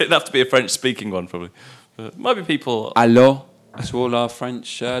 It'd have to be a French-speaking one, probably. But might be people... Allô, to all our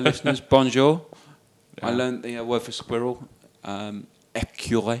French listeners. Bonjour. Yeah. I learned the word for squirrel.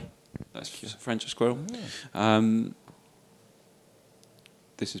 Écureuil. That's French for squirrel. Yeah.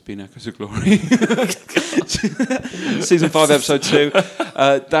 This has been Echoes of Glory. Season 5, episode 2.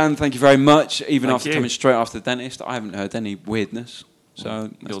 Dan, thank you very much. Even after coming straight after the dentist, I haven't heard any weirdness.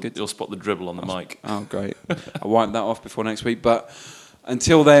 So that's good. You'll spot the dribble on the mic. Oh, great. I'll wipe that off before next week. But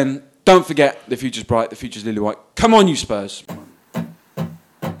until then, don't forget, the future's bright, the future's lily white. Come on, you Spurs.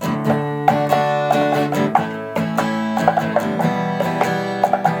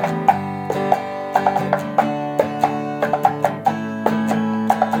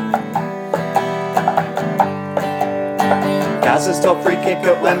 Gazza's top free kick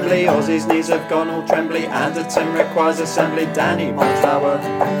at Wembley. Aussie's knees have gone all trembly. Anderton requires assembly. Danny Mollflower.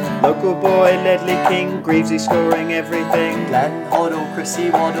 Local boy Ledley King. Greavesy scoring everything. Glenn Hoddle, Chrissy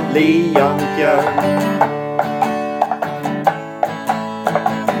Waddle, Lee Young-Yo.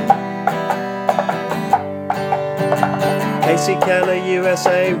 Casey Keller,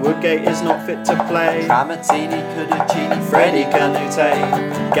 USA. Woodgate is not fit to play. Tramatini, Cudicini, Freddie Canute.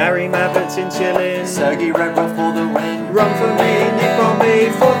 Gary Mabbutt's in chillin'. Sergey Rebrov for the win. Run for me, Nick on me,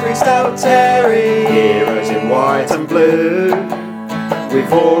 4-3 Stout Terry. Heroes in white and blue.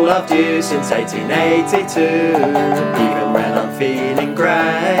 We've all loved you since 1882. Even when I'm feeling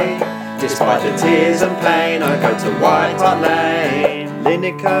grey, despite the tears and pain, I go to White Hart Lane.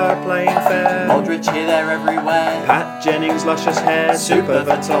 Lineker playing fair. Modric here, there, everywhere. Pat Jennings, luscious hair. Super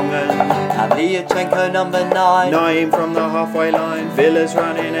Vertonghen. Pavlyuchenko, number 9. Naeem from the halfway line. Villa's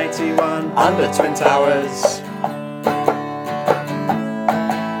running 81. Under Twin Towers.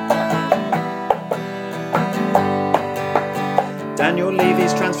 Daniel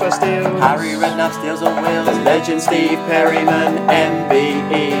Levy's transfer steals. Harry Redknapp steals on wheels. The legend Steve Perryman,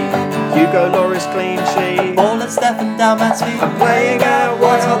 MBE. Hugo Lloris clean sheet. Ball and Stefan Dalmaty. I'm playing out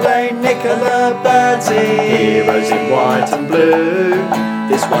White Hart Lane, Nicola Bertie. Heroes in white and blue.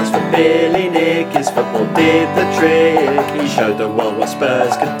 This one's for Billy Nick. His football did the trick. He showed the world what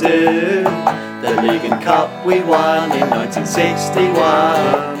Spurs could do. The League and Cup we won in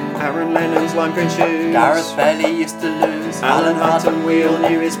 1961. Aaron Lennon's lime green shoes. Gareth Bailey used to lose. Alan Hutton Wheel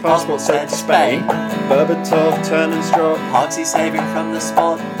knew his passport said Spain. Berbatov, turn and strop. Parksy saving from the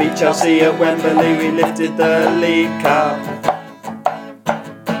spot. Beat Chelsea at Wembley, we lifted the League Cup.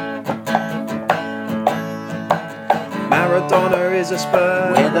 Maradona is a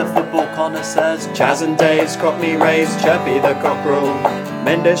Spur. We're the football connoisseurs. Chaz and Dave's Cockney raised Chirpy the cockerel.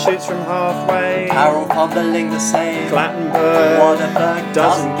 Mendes shoots from halfway. Carroll fumbling the save. Clattenburg Waterberg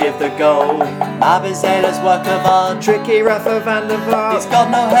doesn't give the goal. Abizela's work of art. Tricky Rafa van der Vaart. He's got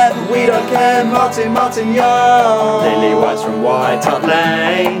no heaven. We don't care. Martin Young. Lily White's from White Hart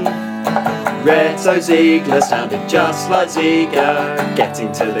Lane. Reto Ziegler sounded just like Ziegler.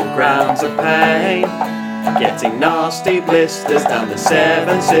 Getting to the grounds of pain. Getting nasty blisters down the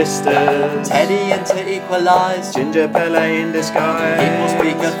Seven Sisters. Teddy in to equalise. Ginger Pele in disguise. People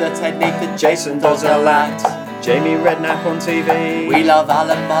speak of the technique that Jason Dozell lacked. Jamie Redknapp on TV. We love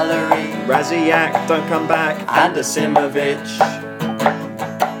Alan Mullery. Raziak, don't come back. And Asimovic.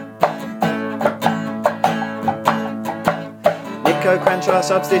 Nico Crenshaw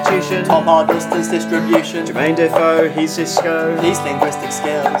substitution. Tom Hiddleston's distribution. Jermaine Defoe, he's Cisco. These linguistic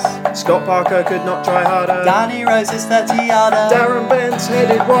skills. Scott Parker could not try harder. Danny Rose's 30-yarder. Darren Bent's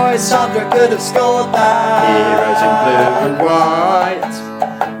headed wide. Sandra could have scored that. Heroes in blue and white.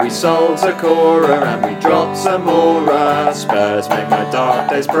 We sold Zakora and we dropped Zamora. Spurs make my dark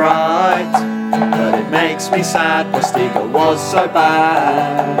days bright, but it makes me sad. Postiga was so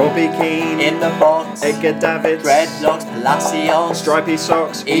bad. Robbie Keane In the box. Edgar Davids, Dreadlocks, Palacios. stripy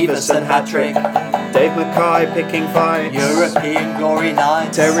socks, Everson hat-trick. Dave Mackay picking fights, European glory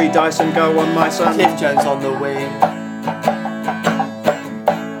nights. Terry Dyson go on my son. Cliff Jones on the wing.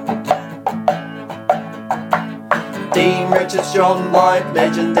 Dean Richards, John White,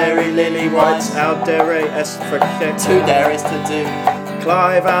 legendary Lily White. Aldere Esfrake, Two there is to do.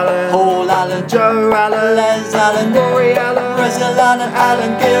 Clive Allen, Paul Allen, Joe Allen, Les Allen, Rory Allen, Brazil Allen,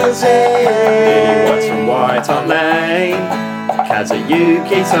 Alan Gilsey. Lily White's from White Hart Lane.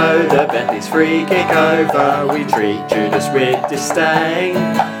 Kazuyuki Soda, Bentley's free kick over. We treat Judas with disdain.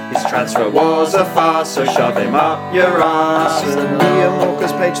 His transfer was a farce, so shove him up your arse. And Liam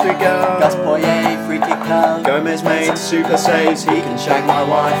Walker's page 3 Gus go. Poyet, free kick curl. Gomez made super saves, he can shag my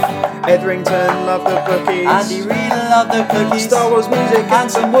wife. Etherington loved the bookies. Andy Reid loved the cookies. Star Wars music And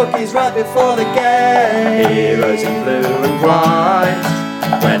some Wookiees right before the game. Heroes in blue and white.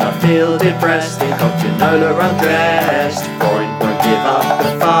 When I feel depressed, in Ginola undressed. Freud won't give up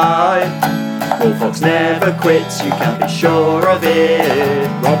the fight. Wolfox never quits, you can be sure of it.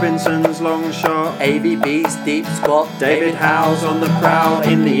 Robinson's long shot. AVB's deep squat. David Howe's on the prowl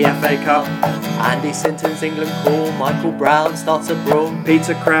in the FA Cup. Andy Sinton's England call. Michael Brown starts a brawl.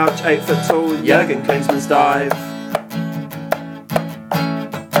 Peter Crouch, 8 foot tall. Jurgen Klinsmann's dive.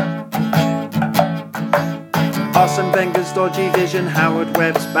 Arsene Wenger's dodgy vision. Howard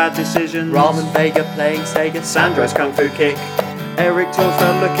Webb's bad decisions. Ramen Vega playing Sega. Sandro's kung fu kick. Eric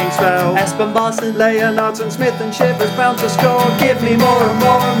Torsfeld looking swell. Espen Barson. Leonardson, Smith and Shivers bound to score. Give me more and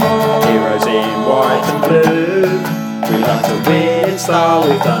more and more. Heroes in white and blue. We like to win in style.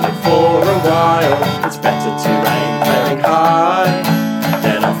 We've done it for a while. It's better to aim very high.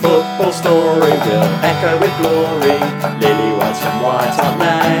 Then our football story will echo with glory. Lily White's from White Hart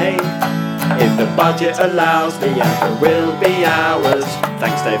Lane. If the budget allows, the anchor will be ours.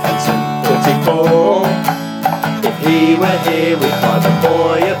 Thanks Dave Henson, 44. If he were here, we'd buy the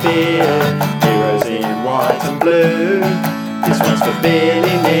boy a beer. Heroes in white and blue. This one's for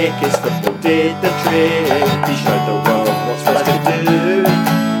Billy Nick. His football did the trick. He showed the world what's supposed to do.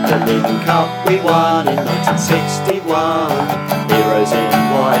 The League Cup we won in 1961. Heroes in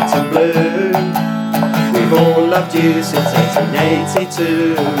white and blue. We've all loved you since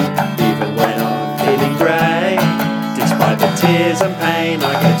 1882. Even when I'm feeling grey, despite the tears and pain,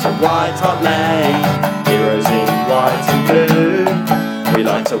 I go to White Hart Lane. Heroes in white and blue. We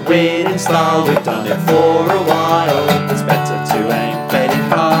like to win in style, we've done it for a while. It's better to aim very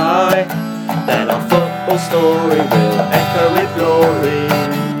high. Then our football story will echo with